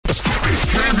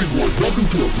welcome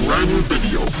to a brand new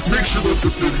video. Make sure that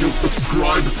this video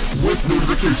subscribe with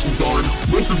notifications on.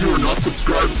 Most of you are not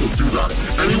subscribed, so do that.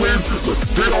 Anyways, let's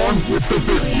get on with the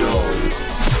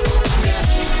video.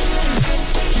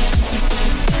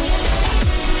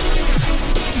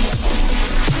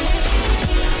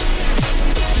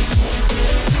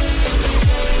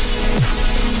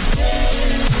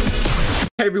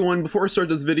 Hey everyone, before I start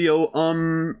this video,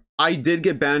 I did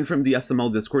get banned from the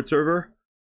SML Discord server,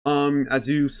 as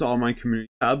you saw in my community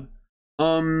tab.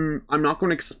 I'm not going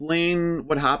to explain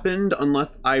what happened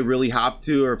unless I really have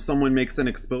to, or if someone makes an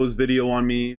exposed video on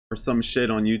me or some shit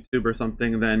on YouTube or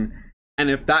something, then, and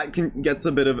if that gets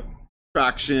a bit of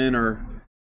traction or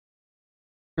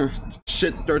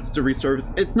shit starts to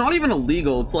resurface, it's not even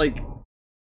illegal. It's like,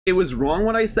 it was wrong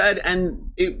what I said, and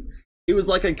it was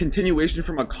like a continuation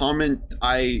from a comment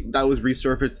that was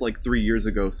resurfaced like 3 years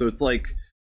ago. So it's like,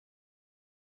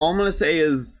 all I'm gonna say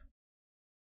is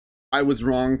I was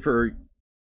wrong for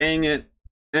saying it.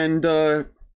 And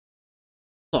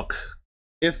look,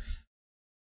 if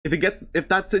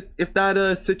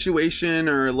that situation,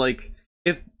 or like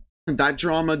if that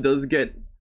drama does get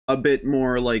a bit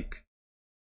more like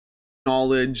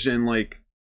knowledge and like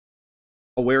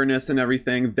awareness and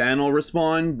everything, then I'll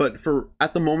respond. But for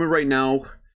at the moment right now,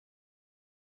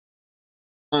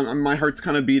 my heart's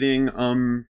kind of beating.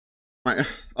 I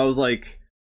was like,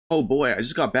 oh boy, I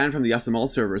just got banned from the SML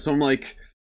server. So I'm like,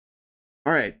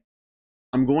 all right,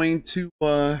 I'm going to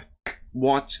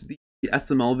watch the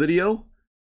SML video.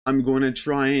 I'm going to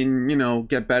try and, you know,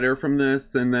 get better from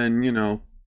this, and then, you know,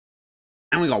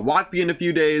 and we got Watfy in a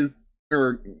few days,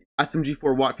 or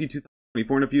SMG4 Watfy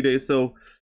 2024 in a few days. So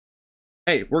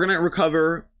hey, we're gonna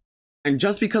recover. And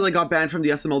just because I got banned from the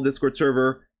SML Discord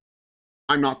server,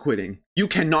 I'm not quitting. You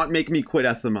cannot make me quit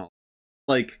SML.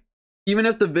 Like, even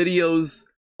if the videos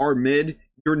are mid,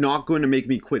 you're not going to make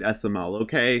me quit SML,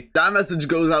 okay? That message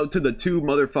goes out to the two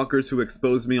motherfuckers who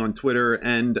exposed me on Twitter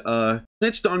and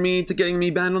snitched on me to getting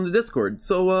me banned on the Discord.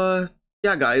 So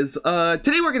yeah guys,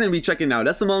 today we're gonna be checking out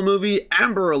SML movie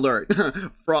Amber Alert,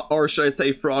 or should I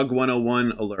say Frog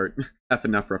 101 Alert,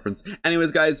 F&F reference.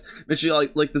 Anyways guys, make sure you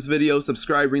like this video,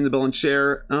 subscribe, ring the bell, and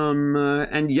share.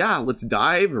 And yeah, let's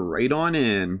dive right on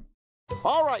in.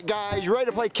 All right guys, you ready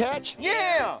to play catch?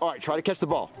 Yeah! All right, try to catch the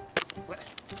ball.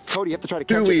 Cody, you have to try to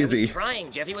catch it. Too easy.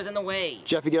 Trying, Jeffy was in the way.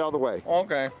 Jeffy, get out of the way.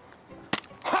 Okay.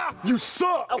 Ha! You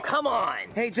suck! Oh, come on!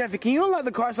 Hey, Jeffy, can you unlock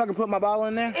the car so I can put my bottle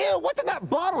in there? Ew, what's in that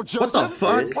bottle, Joseph? What the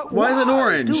fuck? Why is it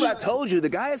orange? Dude, I told you, the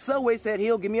guy at Subway said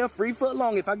he'll give me a free foot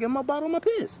long if I give him a bottle of my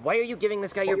piss. Why are you giving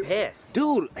this guy your piss?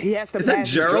 Dude, he has to Is that pass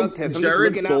his drug Jared test. I'm just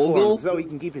Jared looking out for Fogle? him so he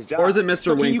can keep his job. Or is it Mr.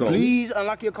 So Winkle? Can you please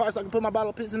unlock your car so I can put my bottle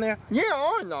of piss in there? Yeah,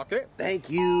 I'll unlock it. Thank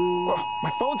you.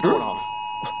 My phone's going off.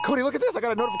 Cody, look at this. I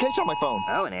got a notification on my phone.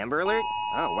 Oh, an Amber Alert?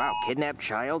 Oh, wow. Kidnapped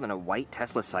child in a white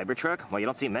Tesla Cybertruck? Well, you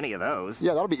don't see many of those.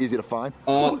 Yeah, that'll be easy to find.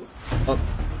 Uh-oh.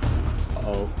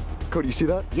 Cody, you see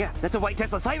that? Yeah, that's a white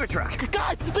Tesla Cybertruck.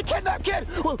 Guys, the kidnapped kid!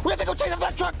 We have to go chase after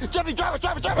that truck! Jeffy, drive us!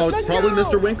 Oh, it's probably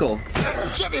Mr. Winkle.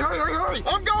 Jeffy, hurry!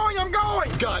 I'm going!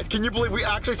 Guys, can you believe we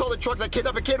actually saw the truck that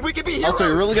kidnapped a kid? We could be heroes! Also,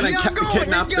 you're really gonna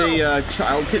kidnap a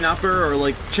child kidnapper, or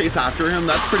like chase after him?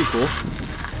 That's pretty cool.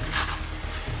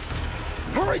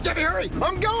 Hurry, Jeffy, hurry!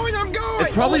 I'm going!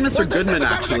 It's probably Mr. Goodman,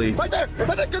 actually. Right there!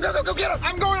 Go get him!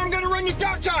 I'm gonna ring the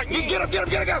stop sign! Get him!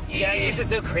 Guys, this is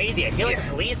so crazy. I feel like a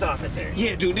police officer.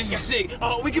 Yeah, dude, this is sick.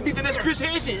 Oh, we could be the next Chris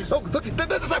Hansen. Oh, look,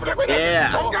 there's a Cybertruck right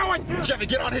there! Yeah. I'm going! Jeffy,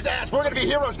 get on his ass! We're gonna be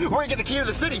heroes! We're gonna get the key to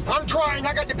the city! I'm trying!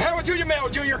 I got the power to your mail,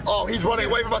 Junior! Oh, he's running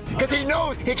away from us because he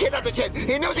knows he kidnapped a kid!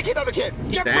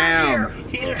 Get Damn. back here!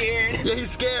 He's scared. Yeah, he's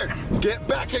scared! Get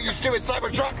back here, you stupid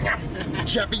Cybertruck!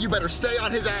 Jeffy, you better stay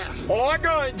on his ass! Oh, I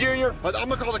got it, Junior. I'm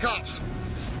gonna call the cops.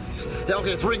 Yeah,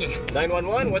 okay, it's ringing.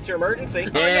 911, what's your emergency?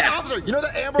 Yeah. Officer, you know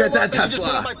the Amber Get that Alert that you just put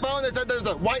Tesla. on my phone that said there's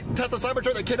a white Tesla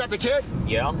Cybertruck that kidnapped a kid?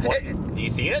 Yeah? What? Do you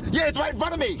see it? Yeah, it's right in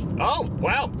front of me. Oh,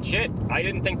 wow. Shit. I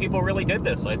didn't think people really did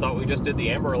this. I thought we just did the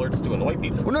Amber Alerts to annoy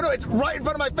people. Well, no, it's right in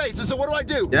front of my face. And so what do I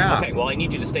do? Yeah. Okay, well, I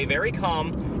need you to stay very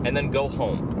calm and then go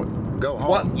home. Go home.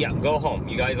 What? Yeah, go home.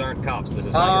 You guys aren't cops. This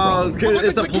is not your problem.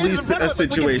 It's a the kid is police in front of us, we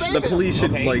can situation. save The him. police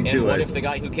should Okay, like and do what it. if the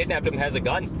guy who kidnapped him has a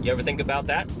gun? You ever think about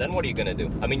that? Then what are you gonna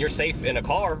do? I mean, you're safe in a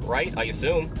car, right? I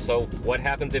assume. So what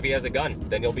happens if he has a gun?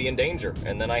 Then you'll be in danger,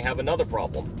 and then I have another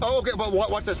problem. Oh, okay, but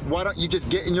watch this. Why don't you just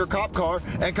get in your cop car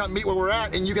and come meet where we're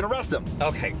at and you can arrest him?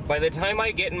 Okay, by the time I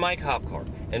get in my cop car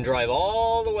and drive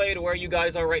all the way to where you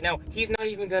guys are right now, he's not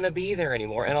even gonna be there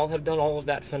anymore, and I'll have done all of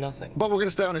that for nothing. But we're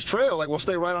gonna stay on his trail. Like, we'll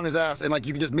stay right on his ass, and like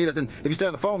you can just meet us. And if you stay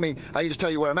on the phone with me, I can just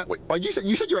tell you where I'm at. Wait, you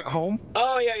said you're at home?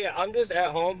 Oh yeah. I'm just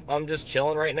at home. I'm just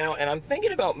chilling right now, and I'm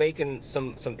thinking about making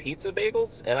some pizza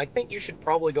bagels. And I think you should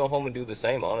probably go home and do the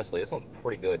same. Honestly, it sounds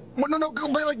pretty good. Well, no,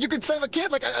 but like you could save a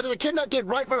kid. Like there's a kidnapped kid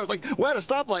right in front of us. Like we're at a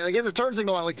stoplight. Like there's a turn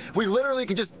signal on. Like we literally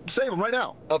could just save him right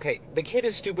now. Okay, the kid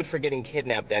is stupid for getting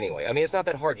kidnapped anyway. I mean, it's not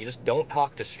that hard. You just don't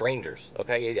talk to strangers.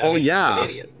 Okay? Oh, yeah. He's an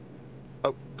idiot.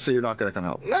 Oh, so you're not gonna come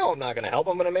help? No, I'm not gonna help.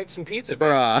 I'm gonna make some pizza.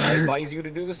 Bruh. I advise you to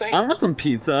do the same. I want some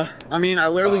pizza. I mean, I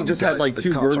literally just had like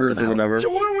 2 burgers or whatever. So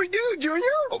what do we do, Junior?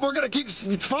 We're gonna keep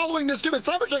following this stupid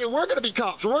Cybertruck, and we're gonna be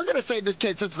cops. We're gonna save this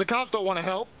kid since the cops don't want to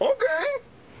help. Okay.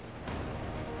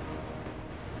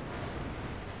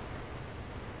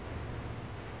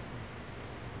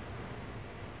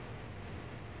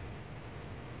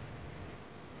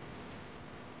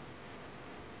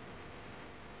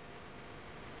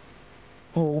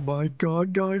 Oh my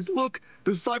God, guys, look!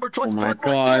 The Cybertruck's parked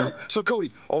right there! So,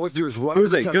 Cody, all we have to do is run.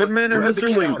 Who's it, Goodman or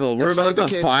Mr. Winkle? We're about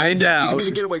to find out. You can be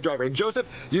the getaway driver. And Joseph,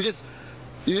 you just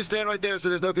stand right there so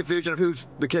there's no confusion of who's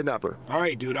the kidnapper. All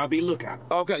right, dude, I'll be lookout.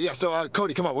 Okay, yeah, so,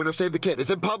 Cody, come on, we're gonna save the kid.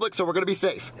 It's in public, so we're gonna be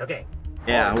safe. Okay.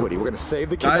 Yeah. Cody, we're gonna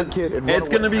save the Guys, kid and it's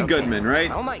gonna be Goodman, right?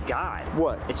 Oh my God.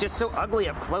 What? It's just so ugly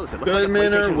up close. It looks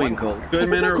Goodman like a or PlayStation 1 Winkle? car.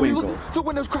 Goodman or Cody, Winkle? look, the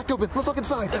window's cracked open. Let's look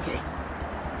inside. Okay.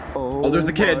 Oh, there's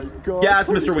a kid. Yeah, it's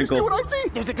Cody, Mr. you Winkle. see what I see?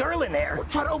 There's a girl in there.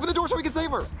 Try to open the door so we can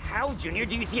save her. How, Junior?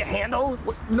 Do you see a handle?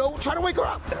 No, try to wake her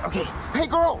up. Okay. Hey,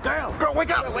 girl. Girl,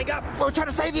 wake up. Girl, wake up. We're trying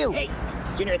to save you. Hey,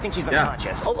 Junior, I think she's Yeah.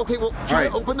 unconscious. Oh, okay, well, try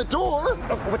right. to open the door.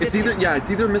 What's It's this either mean?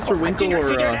 it's either Mr. Winkle Junior, or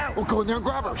figure it out. We'll go in there and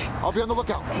grab her. I'll be on the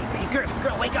lookout. Hey,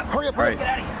 girl, wake up. Hurry up, All right. Get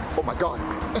out of here. Oh, my God.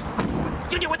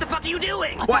 Junior, what the fuck are you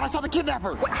doing? I thought I saw the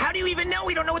kidnapper. How do you even know?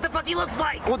 We don't know what the fuck he looks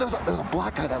like. Well, there's a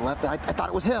black guy that left, and I thought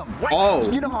it was him. What? Oh.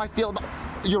 You know how I feel about...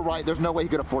 You're right. There's no way he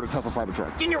could afford a Tesla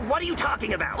Cybertruck. Junior, what are you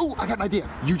talking about? Ooh, I got an idea.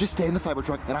 You just stay in the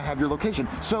Cybertruck, and I have your location.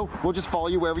 So we'll just follow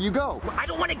you wherever you go. I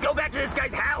don't want to go back to this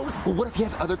guy's house. Well, what if he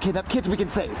has other kidnapped kids we can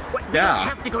save? What? We Yeah. don't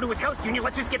have to go to his house, Junior.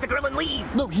 Let's just get the girl and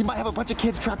leave. No, he might have a bunch of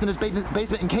kids trapped in his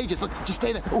basement in cages. Look, just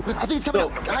stay there. Oh, I think he's coming No.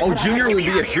 out. Oh, Junior would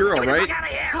be a hero, Get the right? fuck out of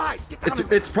here. Hi.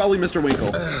 It's probably Mr.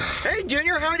 Winkle. Hey,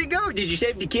 Junior, how'd it go? Did you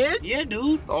save the kid? Yeah,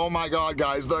 dude. Oh my God,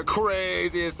 guys, the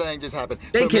craziest thing just happened.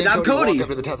 They me and kidnapped Cody. walk up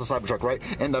to the Tesla Cybertruck, right?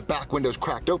 And the back window's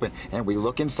cracked open, and we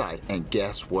look inside, and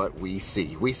guess what we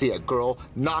see? We see a girl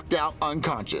knocked out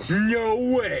unconscious. No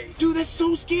way. Dude, that's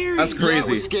so scary. That's Yeah, it crazy.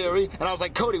 was scary, and I was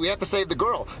like, Cody, we have to save the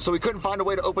girl. So we couldn't find a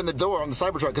way to open the door on the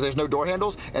Cybertruck because there's no door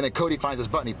handles. And then Cody finds this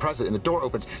button, he presses it, and the door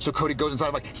opens. So Cody goes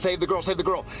inside, like, save the girl, save the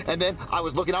girl. And then I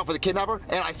was looking out for the kidnapper,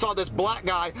 and I saw this black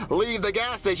guy leave the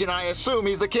gas station. I assume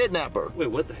he's the kidnapper. Wait,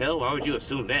 what the hell? Why would you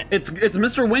assume that? It's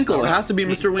Mr. Winkle. It has to be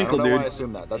Mr. Winkle, I don't know why I dude.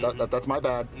 assumed that. That's my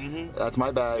bad. That's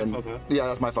my bad. And fuck up. yeah,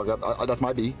 that's my fuck up. That's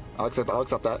my B. I'll accept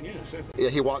that. Yeah, sure. Yeah,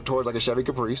 he walked towards like a Chevy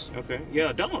Caprice. Okay.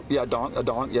 Yeah, don't. Yeah, a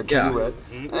donk. Yeah, candy red.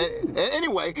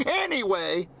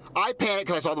 Anyway, I panicked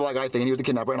because I saw the black guy thing, and he was the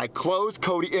kidnapper, and I closed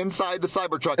Cody inside the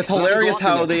Cybertruck. It's So now he's hilarious locked in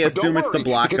how there. they But don't assume it's the worry,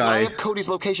 black because guy I have Cody's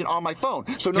location on my phone,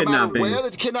 so no matter kidnapping where the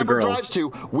the kidnapper girl. drives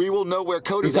to, we will know where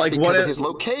Cody's It's at like, because what of if- his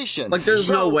location. like, there's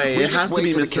So no way. we It just has to wait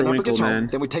be till the Mr. kidnapper Winkle, gets home, man.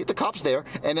 Then we take the cops there,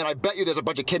 and then I bet you there's a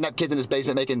bunch of kidnapped kids in his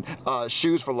basement making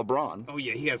shoes for LeBron. Oh,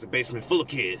 yeah, he has a basement full of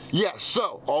kids. Yeah,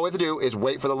 so all we have to do is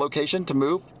wait for the location to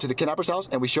move to the kidnapper's house,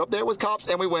 and we show up there with cops,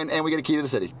 and we win, and we get a key to the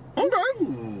city.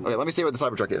 Okay, let me see where the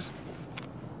Cybertruck is.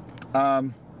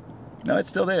 No, it's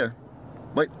still there.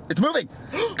 Wait, it's moving!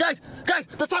 guys,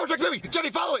 the Cybertruck's moving!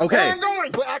 Jimmy, follow it! Okay. Where I'm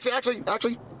going! But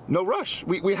actually, no rush.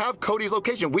 We have Cody's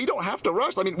location. We don't have to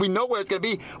rush. I mean, we know where it's gonna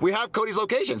be. We have Cody's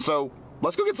location, so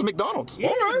let's go get some McDonald's. Yeah,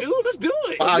 dude, let's do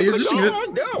it. Wow, you're just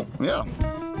McDonald's. gonna, Yeah.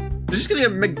 you're just gonna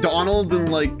get McDonald's and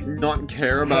like not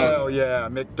care about. Hell yeah,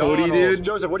 McDonald's. Cody, dude.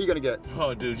 Joseph, what are you gonna get?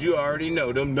 Oh, dude, you already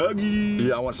know them nuggies.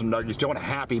 Yeah, I want some nuggets too. I want a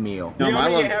Happy Meal. No, I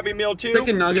love Happy Meal too.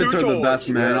 chicken nuggets are the best,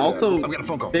 man. Yeah. Also, I'm getting a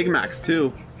phone call. Big Macs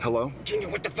too. Hello? Junior,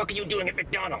 what the fuck are you doing at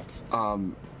McDonald's?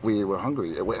 We were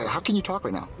hungry. How can you talk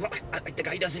right now? Well, the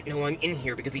guy doesn't know I'm in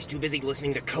here because he's too busy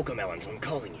listening to Cocomelon, so I'm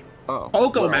calling you. Oh.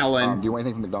 Cocomelon. Do you want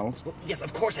anything from McDonald's? Well, yes,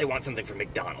 of course I want something from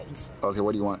McDonald's. Okay,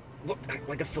 what do you want? What,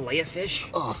 like a fillet of fish?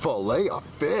 A fillet of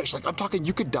fish? Like, I'm talking,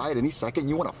 you could die at any second.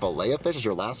 You want a fillet of fish as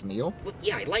your last meal? Well,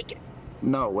 yeah, I like it.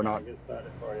 No, we're not.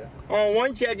 Oh,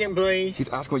 1 second, please. He's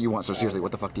asking what you want, so seriously,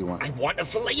 what the fuck do you want? I want a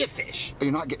fillet of fish.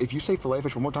 You're not. If you say fillet of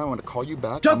fish one more time, I'm gonna call you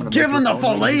back. Just I'm gonna give make him your the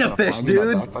phone ring, fillet he's of gonna fish, find you in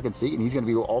my dude. back fucking seat, and he's gonna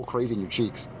be all crazy in your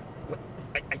cheeks. What?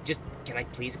 Can I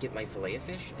please get my fillet of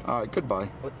fish? All right, goodbye.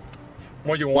 What?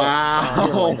 What do you want?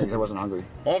 Wow. I wasn't hungry.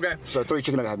 Okay. So 3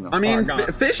 chicken nugget Happy Meals. I mean,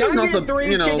 God. fish is Can I not the, get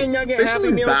 3 you know, chicken nugget fish Happy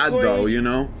isn't Meals, bad though, please? you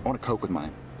know? I want a Coke with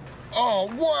mine.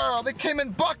 Oh, wow, they came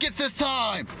in buckets this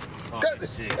time.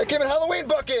 They came in Halloween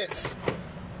buckets.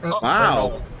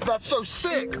 Wow. That's so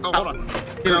sick. Oh, hold on. You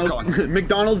Cody's know, calling.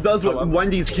 McDonald's does what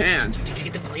Wendy's can't. Did you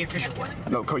get the filet fish or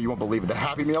what? No, Cody, you won't believe it. The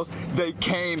Happy Meals, they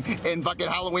came in fucking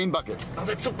Halloween buckets. Oh,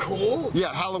 that's so cool.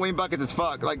 Yeah, Halloween buckets as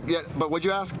fuck. Like, yeah, but what'd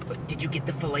you ask? Did you get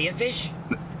the filet of fish?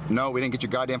 No, we didn't get your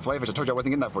goddamn filet fish. I told you I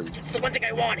wasn't getting that for you. It's the one thing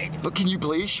I wanted. Look, can you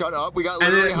please shut up? We got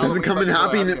And literally it doesn't Halloween come in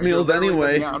buckets. Happy Meals You're literally anyway.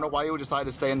 missing out. I don't know why you would decide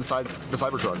to stay in the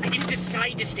Cybertruck. I didn't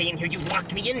decide to stay in here. You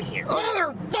locked me in here.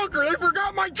 Motherfucker, they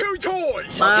forgot my 2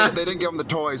 toys! They didn't give them the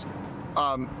toys.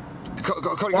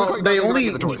 Cody, Well, Cody, they go only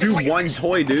get the toys. do one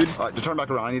toy, dude. To turn back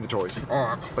around, I need the toys.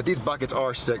 But these buckets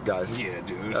are sick, guys. Yeah,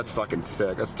 dude. That's fucking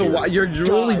sick. That's So why you're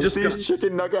really Guys, just these gonna,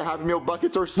 chicken nugget Happy Meal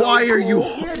buckets are so why are you,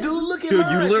 cool. Yeah, dude, look at dude,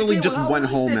 mine. you She literally came just with went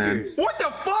Halloween home, man. stickers. What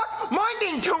the fuck? Mine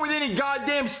didn't come with any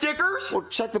goddamn stickers. Well,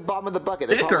 check the bottom of the bucket.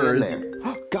 They're probably in Stickers?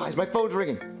 there. Guys, my phone's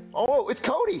ringing. Oh, it's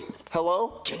Cody.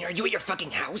 Hello? Junior, are you at your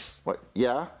fucking house? What?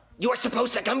 Yeah? You are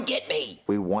supposed to come get me.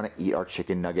 We want to eat our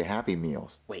chicken nugget Happy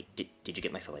Meals. Wait, did you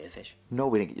get my filet of fish? No,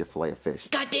 we didn't get your fillet of fish.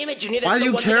 God damn it, Junior. That's Why do the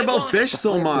you one care thing I about wanted. fish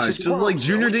so much? is Just like gross.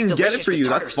 Junior It's didn't get it delicious for you. with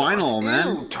That's tartar fine, all, sauce.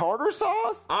 man. Ew, tartar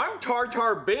sauce? I'm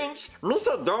Tartar Binks.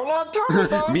 Misa don't like tartar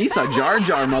sauce. Misa Jar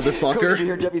Jar, Cody, did you motherfucker.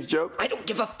 hear Jeffy's joke? I don't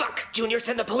give a fuck. Junior,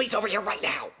 send the police over here right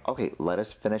now. Okay, let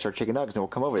us finish our chicken nuggets and we'll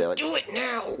come over there. Like, Do it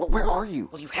now. where are you?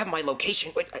 Well, you have my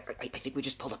location. Wait, I think we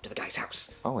just pulled up to the guy's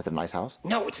house. Oh, it's a nice house.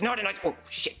 No, it's not a nice... Oh,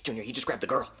 shit, Junior, he just grabbed the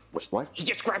girl. Wait, what? He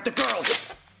just grabbed the girl.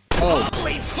 Oh.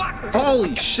 Holy fuck!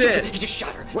 Holy shit. He just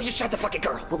shot her. He just shot the fucking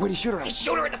girl. Where did he shoot her He at?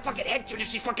 shot her in the fucking head, Junior.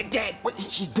 She's fucking dead. What?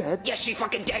 She's dead? Yeah, she's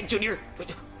fucking dead, Junior.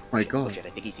 My Oh God. shit, I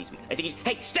think he sees me. I think he's...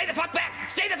 Hey, stay the fuck back!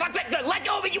 Stay the fuck back! Let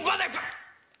go of me, you motherfucker!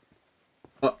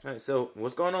 Alright, so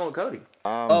what's going on with Cody?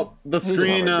 Oh, the He's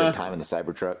screen, having a good time in the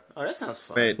Cybertruck. Oh, that sounds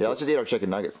fun. wait. Yeah, let's just eat our chicken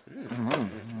nuggets.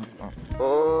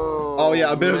 Oh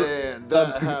yeah, a bit man,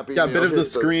 that of Happy yeah, a bit Meal of the hit the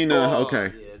screen. spot.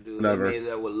 Okay, Yeah, dude, whatever. they made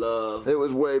that with love. It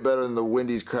was way better than the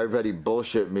Wendy's Krabby Patty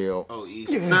bullshit meal. Oh,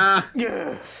 easy. Nah,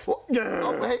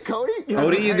 Oh, hey, Cody?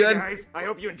 Cody, you good? Guys, I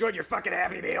hope you enjoyed your fucking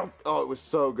Happy Meals. Oh, it was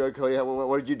so good, Cody.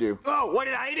 What did you do? Oh, what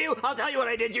did I do? I'll tell you what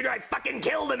I did, Junior. I fucking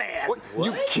killed a man. What?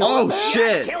 You killed Oh him? I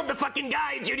shit! killed the fucking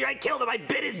guy, Junior. I killed him. I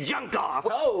bit his junk off.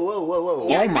 Oh, whoa, whoa, whoa.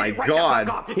 Yeah, I Oh bit my it right God.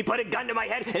 The fuck off. He put a gun to my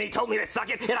head and he told me to suck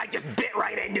it, and I just bit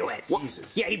right into it.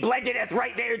 Jesus. Yeah, he bled to death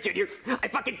right there, Junior. I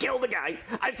fucking killed the guy.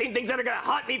 I've seen things that are gonna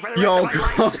haunt me for the rest Yo,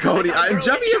 of my life. Cody, I thought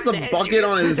Jeffy girl has that the shot in bucket Junior.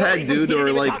 on his No, head, he dude, didn't or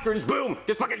even like talk to her. Boom,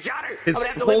 just fucking shot her. his I'm gonna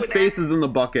have to live whole with face that. is in the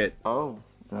bucket. Oh.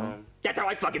 That's how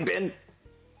I fucking been.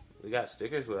 We got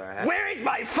stickers with our hat. Where is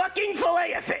my fucking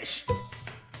fillet of fish?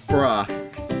 Bruh.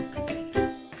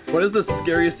 What is the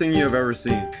scariest thing you have ever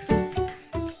seen?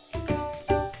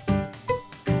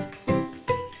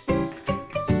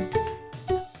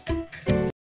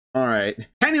 Alright.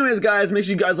 Anyways, guys, make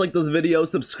sure you guys like this video,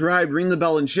 subscribe, ring the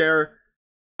bell, and share.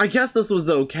 I guess this was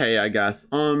okay, I guess.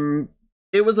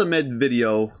 It was a mid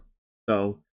video,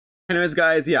 so. Anyways,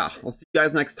 guys, yeah, I'll see you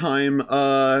guys next time.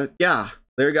 Yeah.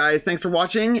 There, guys. Thanks for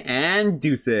watching, and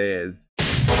deuces.